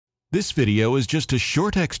This video is just a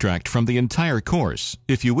short extract from the entire course.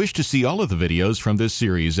 If you wish to see all of the videos from this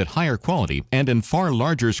series at higher quality and in far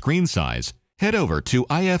larger screen size, head over to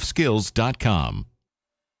ifskills.com.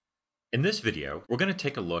 In this video, we're going to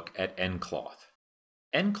take a look at nCloth.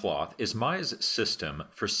 nCloth is Maya's system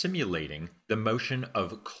for simulating the motion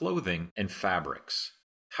of clothing and fabrics.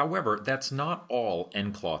 However, that's not all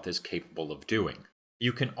nCloth is capable of doing.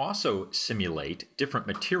 You can also simulate different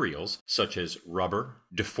materials such as rubber,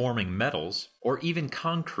 deforming metals, or even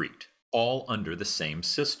concrete, all under the same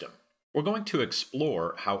system. We're going to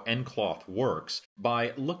explore how nCloth works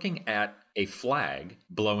by looking at a flag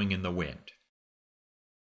blowing in the wind.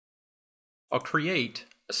 I'll create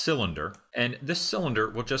a cylinder, and this cylinder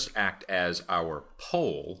will just act as our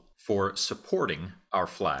pole for supporting our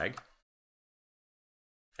flag.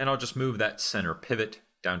 And I'll just move that center pivot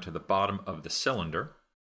down to the bottom of the cylinder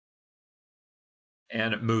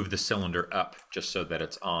and move the cylinder up just so that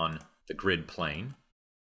it's on the grid plane.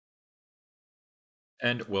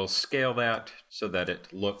 And we'll scale that so that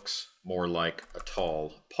it looks more like a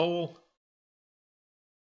tall pole.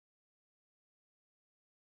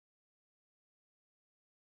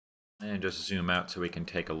 And just zoom out so we can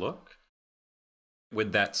take a look.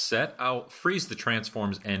 With that set, I'll freeze the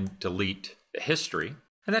transforms and delete the history.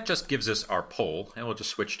 And that just gives us our pole, and we'll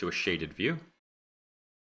just switch to a shaded view.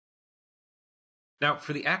 Now,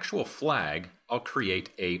 for the actual flag, I'll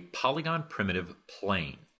create a polygon primitive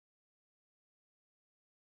plane.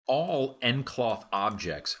 All nCloth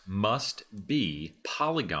objects must be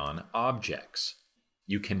polygon objects.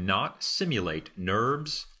 You cannot simulate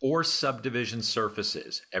NURBS or subdivision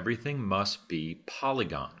surfaces. Everything must be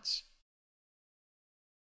polygons.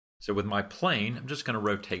 So with my plane, I'm just going to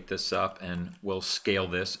rotate this up and we'll scale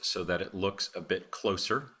this so that it looks a bit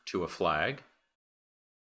closer to a flag.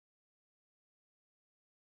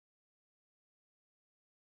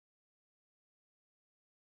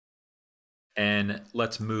 And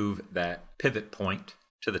let's move that pivot point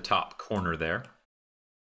to the top corner there.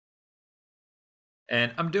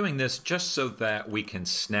 And I'm doing this just so that we can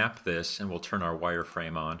snap this, and we'll turn our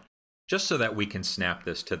wireframe on, just so that we can snap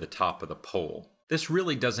this to the top of the pole. This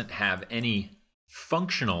really doesn't have any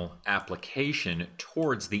functional application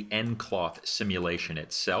towards the nCloth simulation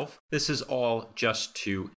itself. This is all just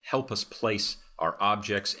to help us place our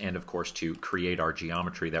objects and, of course, to create our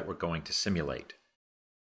geometry that we're going to simulate.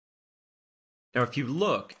 Now, if you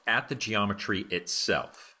look at the geometry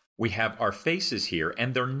itself, we have our faces here,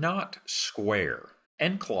 and they're not square.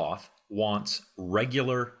 nCloth wants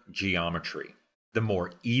regular geometry. The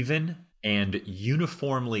more even and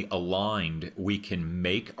uniformly aligned we can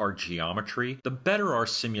make our geometry, the better our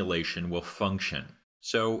simulation will function.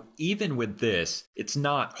 So even with this, it's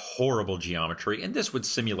not horrible geometry, and this would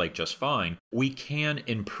simulate just fine. We can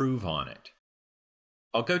improve on it.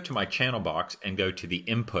 I'll go to my channel box and go to the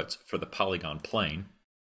inputs for the polygon plane.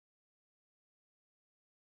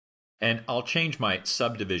 And I'll change my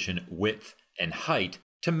subdivision width and height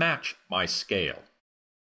to match my scale.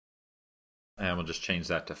 And we'll just change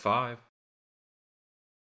that to 5.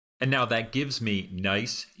 And now that gives me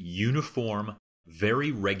nice, uniform,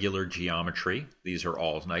 very regular geometry. These are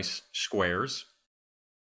all nice squares.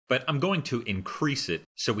 But I'm going to increase it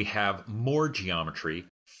so we have more geometry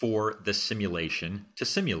for the simulation to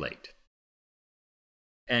simulate.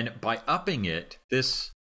 And by upping it,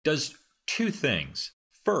 this does two things.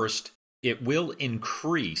 First, it will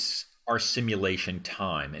increase our simulation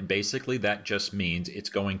time. And basically that just means it's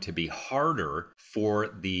going to be harder for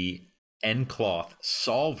the nCloth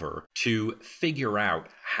solver to figure out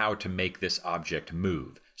how to make this object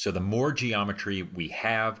move. So the more geometry we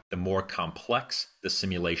have, the more complex the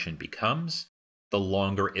simulation becomes, the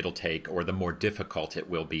longer it'll take or the more difficult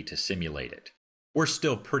it will be to simulate it. We're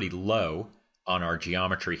still pretty low on our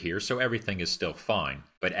geometry here, so everything is still fine.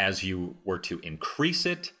 But as you were to increase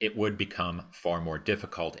it, it would become far more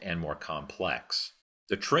difficult and more complex.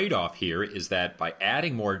 The trade-off here is that by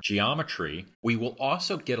adding more geometry, we will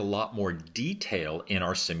also get a lot more detail in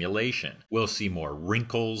our simulation. We'll see more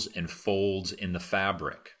wrinkles and folds in the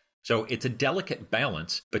fabric. So it's a delicate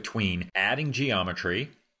balance between adding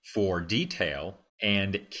geometry for detail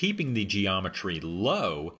and keeping the geometry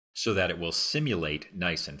low so that it will simulate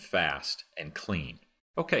nice and fast and clean.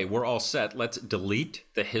 Okay, we're all set. Let's delete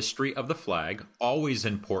the history of the flag. Always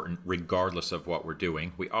important regardless of what we're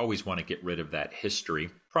doing. We always want to get rid of that history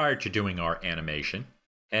prior to doing our animation.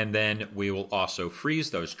 And then we will also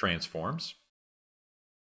freeze those transforms.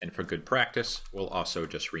 And for good practice, we'll also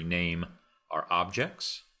just rename our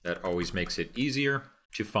objects. That always makes it easier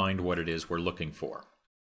to find what it is we're looking for.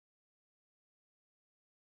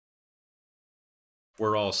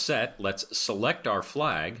 We're all set. Let's select our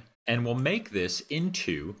flag and we'll make this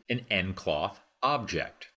into an nCloth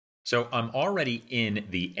object. So I'm already in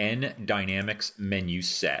the nDynamics menu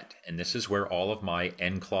set, and this is where all of my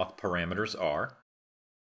nCloth parameters are.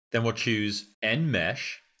 Then we'll choose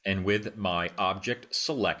nMesh, and with my object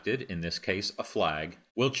selected, in this case a flag,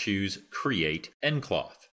 we'll choose Create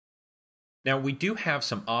nCloth. Now we do have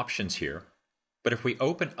some options here, but if we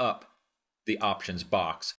open up the options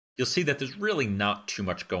box, you'll see that there's really not too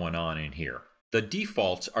much going on in here. The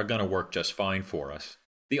defaults are going to work just fine for us.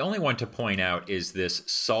 The only one to point out is this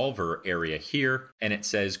solver area here, and it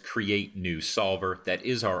says Create New Solver. That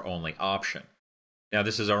is our only option. Now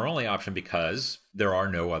this is our only option because there are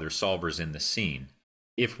no other solvers in the scene.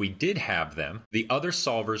 If we did have them, the other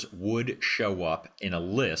solvers would show up in a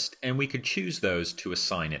list, and we could choose those to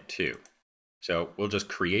assign it to. So we'll just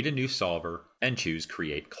create a new solver and choose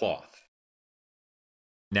Create Cloth.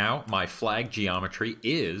 Now my flag geometry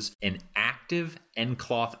is an active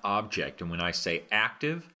nCloth object, and when I say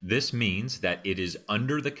active, this means that it is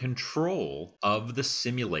under the control of the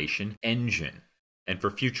simulation engine. And for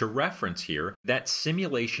future reference here, that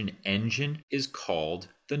simulation engine is called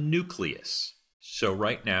the nucleus. So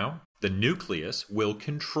right now, the nucleus will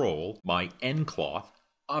control my nCloth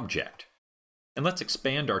object. And let's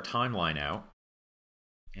expand our timeline out,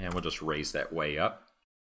 and we'll just raise that way up.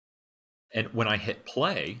 And when I hit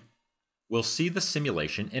play, we'll see the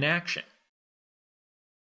simulation in action.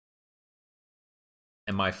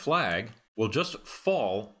 And my flag will just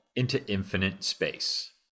fall into infinite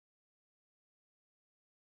space.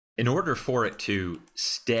 In order for it to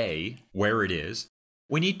stay where it is,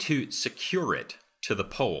 we need to secure it to the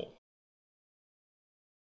pole.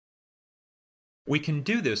 We can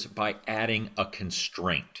do this by adding a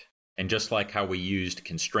constraint. And just like how we used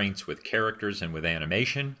constraints with characters and with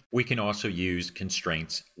animation, we can also use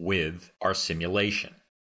constraints with our simulation.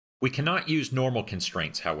 We cannot use normal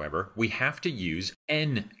constraints, however. We have to use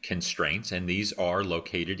N constraints, and these are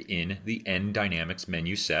located in the nDynamics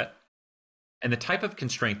menu set. And the type of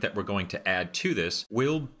constraint that we're going to add to this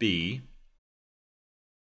will be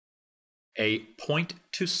a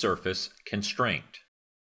point-to-surface constraint.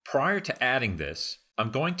 Prior to adding this, I'm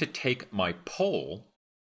going to take my pole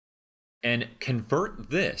and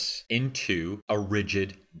convert this into a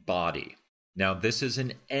rigid body. Now this is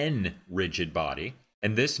an N rigid body,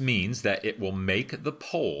 and this means that it will make the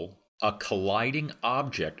pole a colliding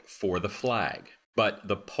object for the flag. But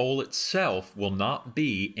the pole itself will not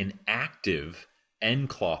be an active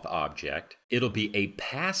nCloth object. It'll be a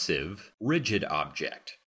passive rigid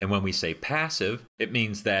object. And when we say passive, it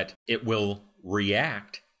means that it will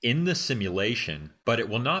react in the simulation, but it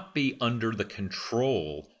will not be under the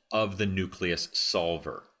control of the nucleus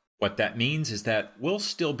solver. What that means is that we'll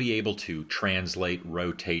still be able to translate,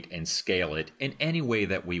 rotate, and scale it in any way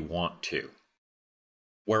that we want to.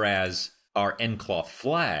 Whereas our nCloth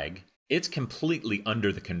flag, it's completely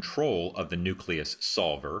under the control of the nucleus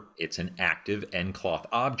solver. It's an active nCloth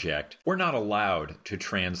object. We're not allowed to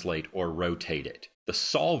translate or rotate it. The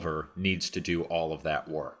solver needs to do all of that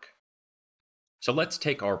work. So let's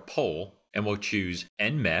take our pole and we'll choose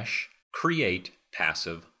nMesh, Create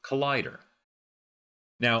Passive Collider.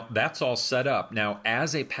 Now that's all set up. Now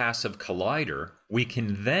as a passive collider, we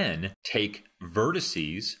can then take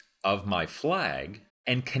vertices of my flag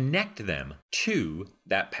and connect them to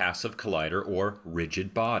that passive collider or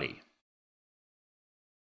rigid body.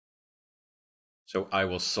 So I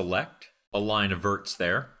will select a line of verts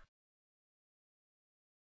there.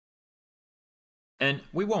 And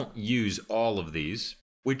we won't use all of these.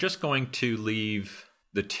 We're just going to leave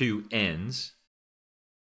the two ends.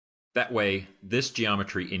 That way, this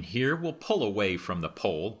geometry in here will pull away from the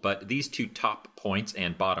pole, but these two top points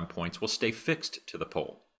and bottom points will stay fixed to the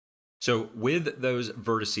pole. So with those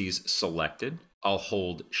vertices selected, I'll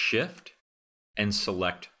hold Shift and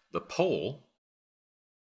select the pole,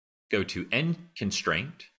 go to N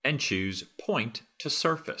Constraint, and choose Point to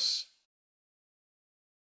Surface.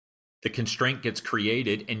 The constraint gets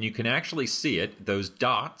created, and you can actually see it. Those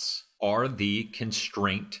dots are the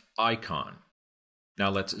constraint icon. Now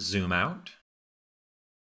let's zoom out,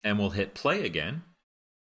 and we'll hit play again.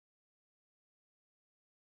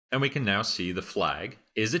 And we can now see the flag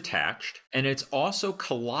is attached, and it's also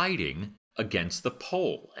colliding against the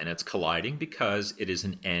pole. And it's colliding because it is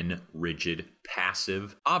an N-rigid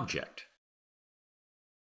passive object.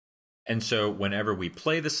 And so whenever we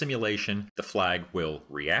play the simulation, the flag will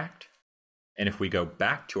react. And if we go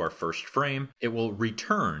back to our first frame, it will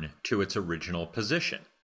return to its original position.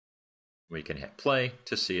 We can hit play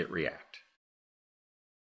to see it react.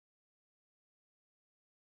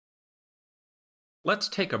 Let's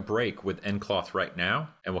take a break with nCloth right now,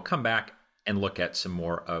 and we'll come back and look at some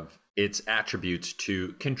more of its attributes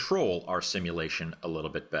to control our simulation a little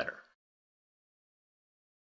bit better.